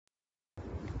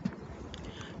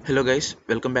Hello guys,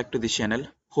 welcome back to this channel.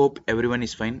 Hope everyone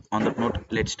is fine. On that note,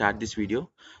 let's start this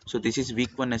video. So this is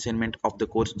week 1 assignment of the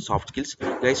course soft skills.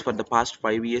 Guys, for the past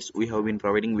 5 years we have been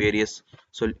providing various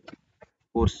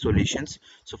course solutions.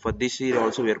 So for this year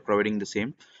also we are providing the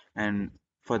same, and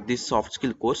for this soft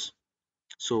skill course,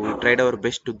 so we tried our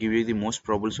best to give you the most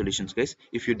probable solutions. Guys,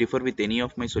 if you differ with any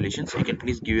of my solutions, you can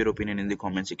please give your opinion in the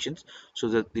comment sections, so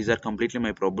that these are completely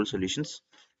my probable solutions.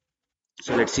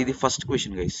 So let's see the first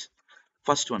question, guys.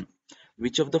 First one,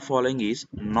 which of the following is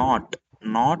not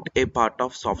a part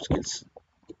of soft skills?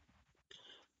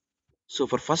 So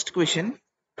for first question,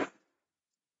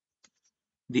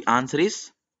 the answer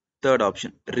is third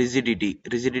option, rigidity.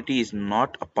 Rigidity is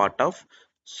not a part of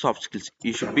soft skills.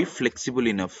 You should be flexible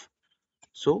enough.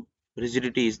 So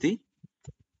rigidity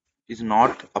is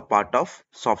not a part of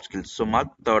soft skills. So mark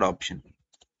third option.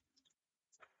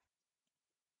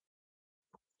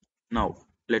 Now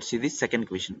let's see the second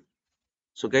question.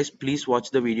 So guys, please watch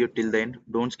the video till the end.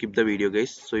 Don't skip the video,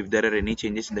 guys. So if there are any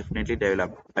changes, definitely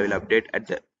I will update at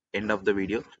the end of the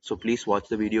video. So please watch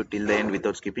the video till the end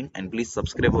without skipping, and please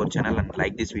subscribe our channel and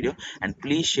like this video, and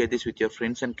please share this with your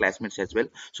friends and classmates as well,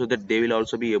 so that they will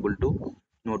also be able to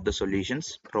note the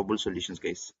solutions, probable solutions,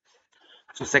 guys.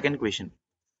 So second question,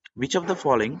 which of the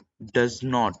following does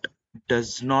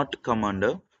not come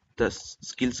under the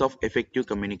skills of effective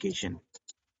communication?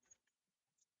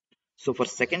 So for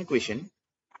second question,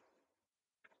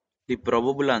 the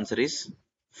probable answer is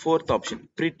fourth option,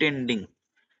 pretending.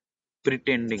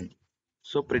 Pretending.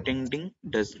 So pretending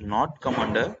does not come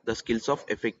under the skills of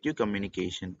effective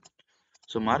communication.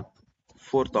 So mark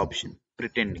fourth option,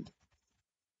 pretending.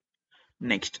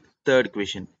 Next, third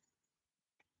question.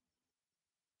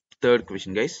 Third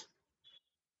question, guys.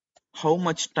 How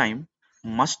much time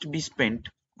must be spent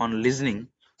on listening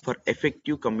for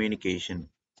effective communication?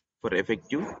 For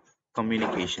effective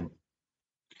communication.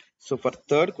 So for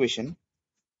third question,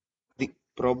 the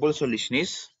probable solution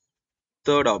is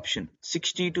third option,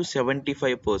 60 to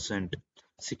 75%.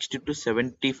 60 to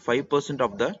 75%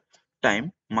 of the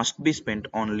time must be spent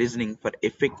on listening for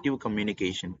effective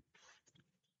communication.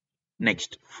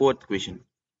 Next, fourth question.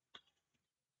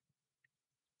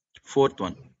 Fourth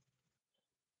one.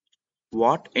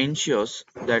 What ensures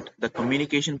that the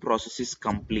communication process is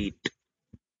complete?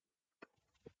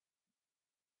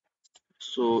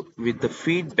 So with the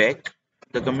feedback,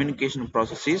 the communication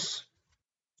process is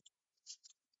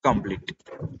complete.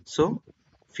 So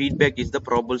feedback is the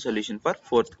probable solution for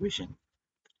fourth question.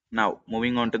 Now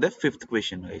moving on to the fifth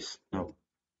question, guys. Now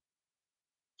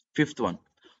fifth one,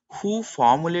 who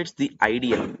formulates the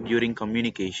ideal during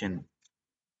communication?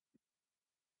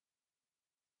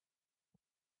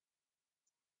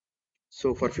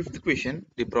 So for fifth question,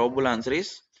 the probable answer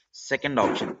is second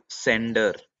option,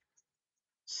 sender.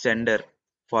 Sender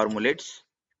formulates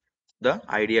the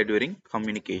idea during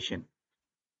communication.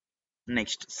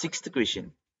 Next, sixth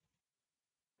question.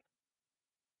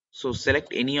 So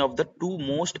select any of the two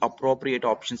most appropriate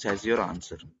options as your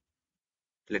answer.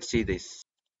 Let's see this.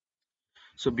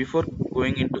 So before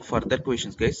going into further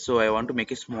questions, guys, so I want to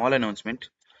make a small announcement.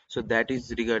 So that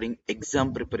is regarding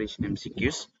exam preparation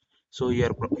MCQs. So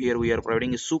here we are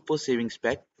providing a super savings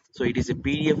pack. So it is a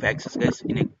PDF access, guys,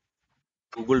 in a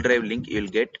Google Drive link you will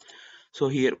get. So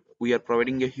here we are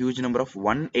providing a huge number of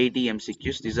 180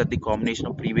 MCQs. These are the combination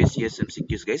of previous year's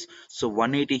MCQs, guys. So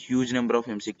 180 huge number of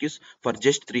MCQs for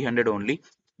just 300 only.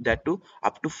 That too,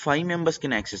 up to 5 members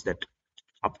can access that.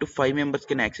 Up to 5 members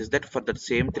can access that for the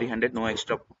same 300, no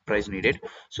extra price needed.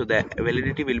 So the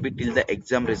validity will be till the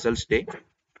exam results day.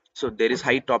 So there is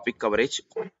high topic coverage,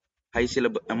 high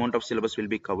amount of syllabus will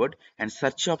be covered, and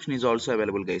search option is also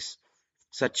available, guys.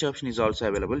 Search option is also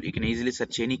available. You can easily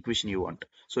search any question you want,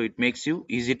 so it makes you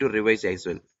easy to revise as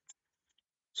well.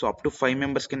 So up to 5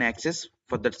 members can access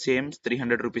for that same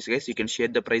 300 rupees, guys. You can share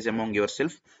the price among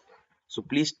yourself. So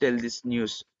please tell this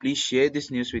news, please share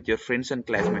this news with your friends and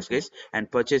classmates, guys,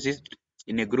 and purchase it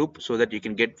in a group so that you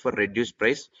can get for reduced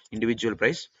price, individual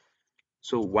price.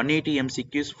 So 180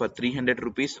 MCQs for 300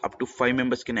 rupees, up to 5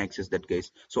 members can access that,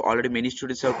 guys. So already many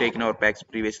students have taken our packs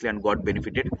previously and got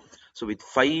benefited. So with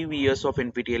 5 years of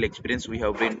NPTEL experience, we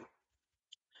have been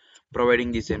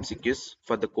providing these MCQs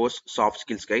for the course soft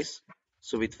skills, guys.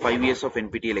 So with 5 years of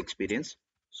NPTEL experience,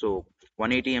 so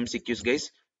 180 MCQs,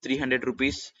 guys, 300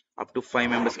 rupees, up to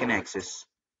 5 members can access.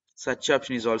 Such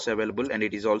option is also available, and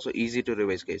it is also easy to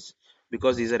revise, guys,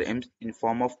 because these are in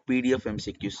form of PDF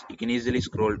MCQs. You can easily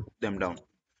scroll them down.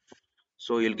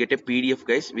 So you'll get a PDF,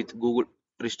 guys, with Google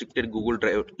restricted Google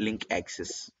Drive link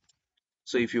access.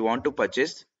 So if you want to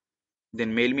purchase,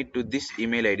 then mail me to this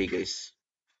email ID, guys.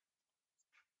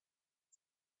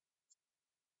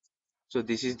 So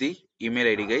this is the email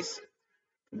ID, guys.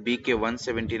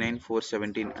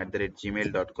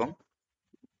 bk179417@gmail.com.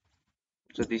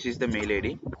 So this is the mail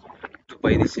ID to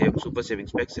buy the super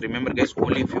savings packs. Remember, guys,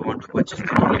 only if you want to purchase,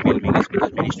 then only mail me, guys,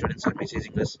 because many students are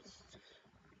messaging us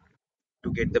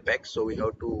to get the pack. So we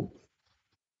have to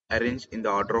arrange in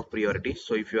the order of priority.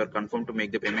 So if you are confirmed to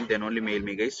make the payment, then only mail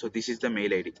me, guys. So this is the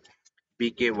mail ID,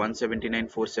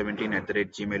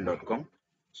 bk179417@gmail.com.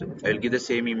 So I'll give the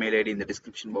same email ID in the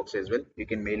description box as well. You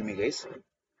can mail me, guys.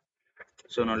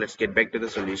 So now let's get back to the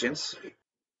solutions.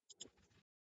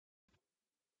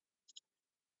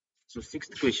 So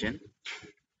sixth question,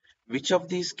 which of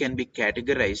these can be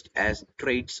categorized as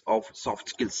traits of soft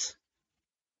skills?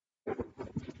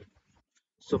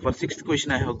 So for sixth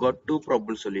question, I have got two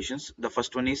probable solutions. The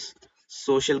first one is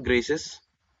social graces,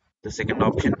 the second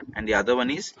option, and the other one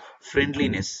is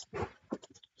friendliness.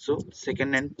 So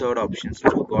second and third options I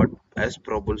have got as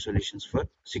probable solutions for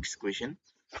sixth question.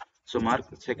 So mark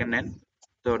second and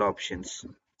third options.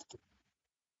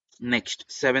 Next,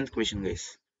 seventh question,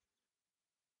 guys.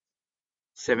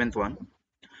 Seventh one.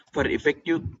 For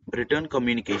effective return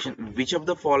communication, which of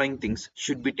the following things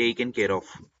should be taken care of?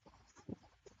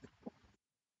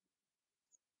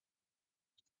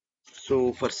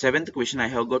 So for seventh question, I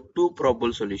have got two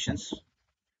probable solutions.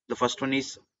 The first one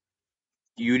is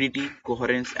unity,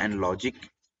 coherence, and logic,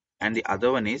 and the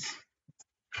other one is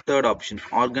third option,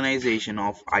 organization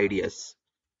of ideas.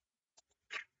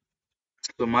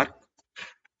 So mark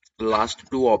last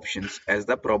two options as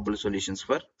the probable solutions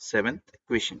for seventh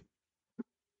question.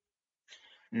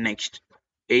 Next,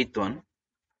 eighth one.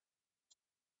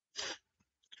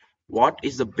 What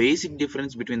is the basic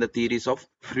difference between the theories of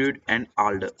Freud and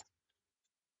Alder?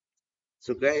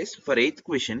 So guys, for eighth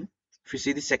question, if you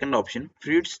see the second option,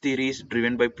 Freud's theory is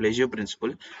driven by pleasure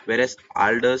principle, whereas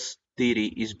Alder's theory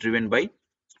is driven by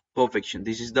perfection.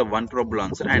 This is the one probable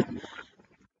answer. And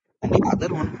the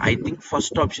other one, I think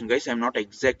first option, guys, I'm not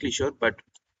exactly sure, but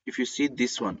if you see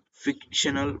this one,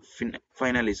 fictional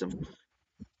finalism.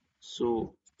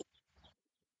 So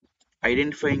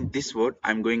identifying this word,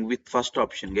 I'm going with first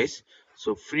option, guys.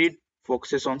 So Freud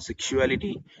focuses on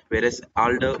sexuality, whereas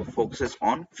Alder focuses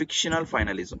on fictional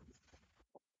finalism.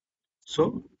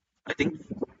 So I think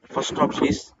first option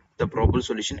is the probable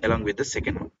solution along with the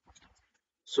second one.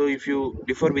 So if you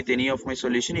differ with any of my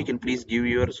solution, you can please give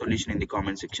your solution in the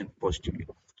comment section positively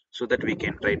so that we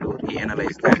can try to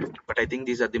reanalyze that. But I think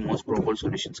these are the most probable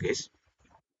solutions, guys.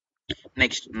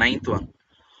 Next, ninth one.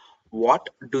 What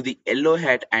do the yellow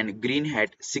hat and green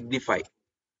hat signify?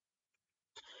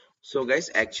 So guys,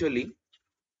 actually,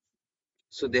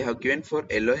 so they have given for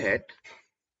yellow hat,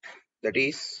 that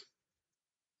is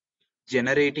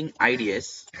generating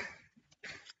ideas.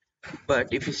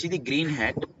 But if you see the green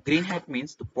hat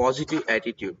means the positive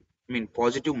attitude, I mean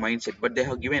positive mindset. But they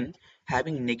have given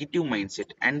having negative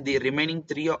mindset, and the remaining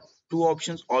two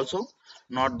options also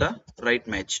not the right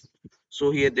match.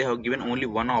 So here they have given only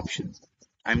one option.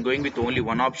 I'm going with only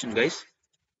one option, guys.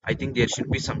 I think there should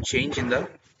be some change in the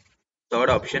third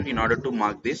option in order to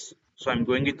mark this. So I'm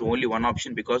going with only one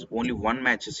option because only one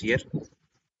matches here.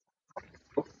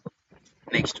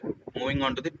 Next, moving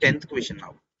on to the 10th question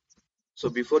now. So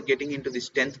before getting into this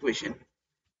 10th question,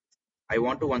 I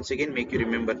want to once again make you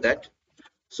remember that.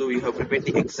 So we have prepared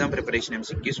the exam preparation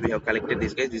MCQs. We have collected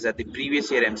these, guys. These are the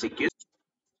previous year MCQs.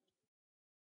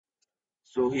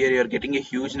 So here you are getting a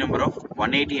huge number of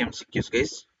 180 MCQs,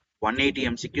 guys. 180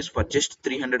 MCQs for just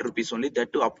 300 rupees only.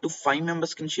 That too, up to 5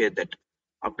 members can share that.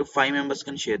 Up to 5 members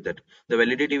can share that. The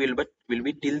validity will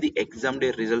be till the exam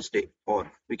day results day,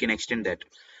 or we can extend that.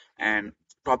 And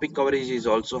topic coverage is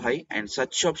also high, and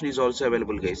such option is also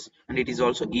available, guys. And it is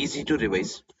also easy to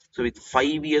revise. So with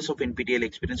 5 years of NPTEL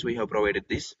experience, we have provided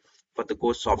this for the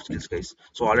course soft skills, guys.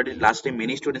 So already last time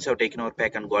many students have taken our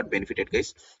pack and got benefited,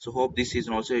 guys. So hope this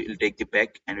season also will take the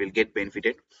pack and will get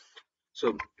benefited.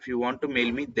 So if you want to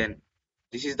mail me, then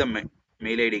this is the mail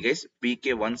ID, guys,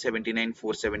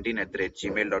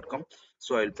 bk179417@gmail.com.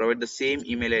 So I will provide the same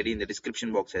email ID in the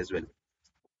description box as well.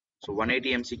 So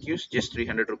 180 MCQs, just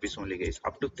 300 rupees only, guys.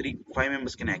 Up to 5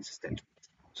 members can access that.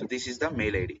 So this is the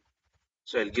mail ID.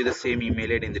 So I'll give the same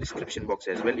email ID in the description box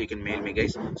as well. You can mail me,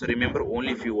 guys. So remember,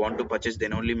 only if you want to purchase,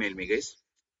 then only mail me, guys.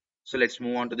 So let's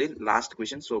move on to the last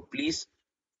question. So please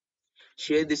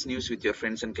share this news with your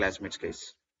friends and classmates,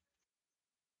 guys.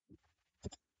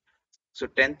 So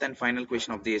 10th and final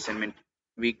question of the assignment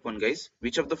week 1, guys.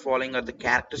 Which of the following are the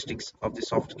characteristics of the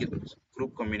soft skills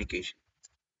group communication?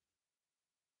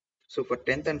 So for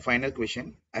 10th and final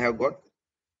question, I have got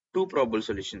two probable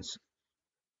solutions.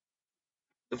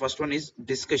 The first one is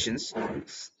discussions,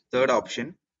 third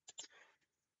option,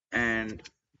 and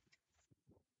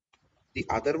The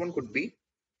other one could be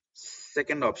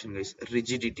second option, guys,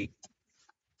 rigidity.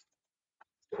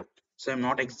 So I'm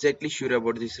not exactly sure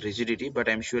about this rigidity, but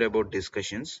I'm sure about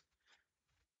discussions.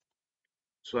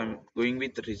 So I'm going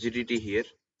with rigidity here.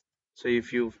 So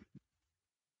if you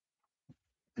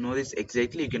know this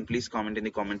exactly, you can please comment in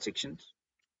the comment section.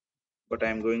 But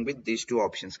I'm going with these two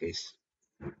options, guys.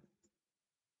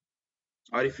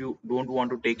 Or if you don't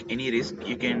want to take any risk,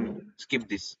 you can skip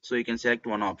this. So you can select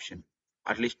one option.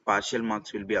 At least partial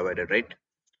marks will be avoided, right?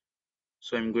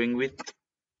 So I'm going with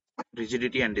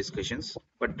rigidity and discussions.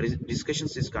 But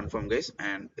discussions is confirmed, guys,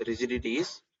 and rigidity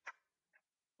is.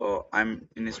 I'm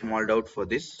in a small doubt for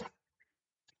this.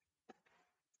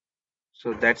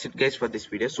 So that's it, guys, for this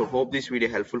video. So hope this video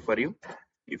helpful for you.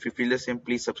 If you feel the same,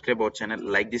 please subscribe our channel,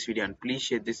 like this video, and please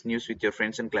share this news with your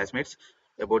friends and classmates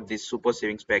about this super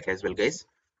savings pack as well, guys.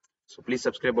 So please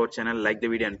subscribe our channel, like the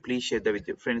video, and please share that with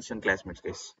your friends and classmates,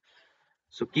 guys.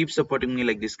 So keep supporting me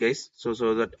like this, guys, so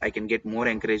that I can get more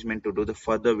encouragement to do the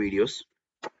further videos.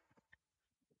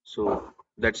 So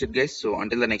that's it, guys. So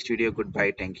until the next video,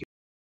 goodbye. Thank you.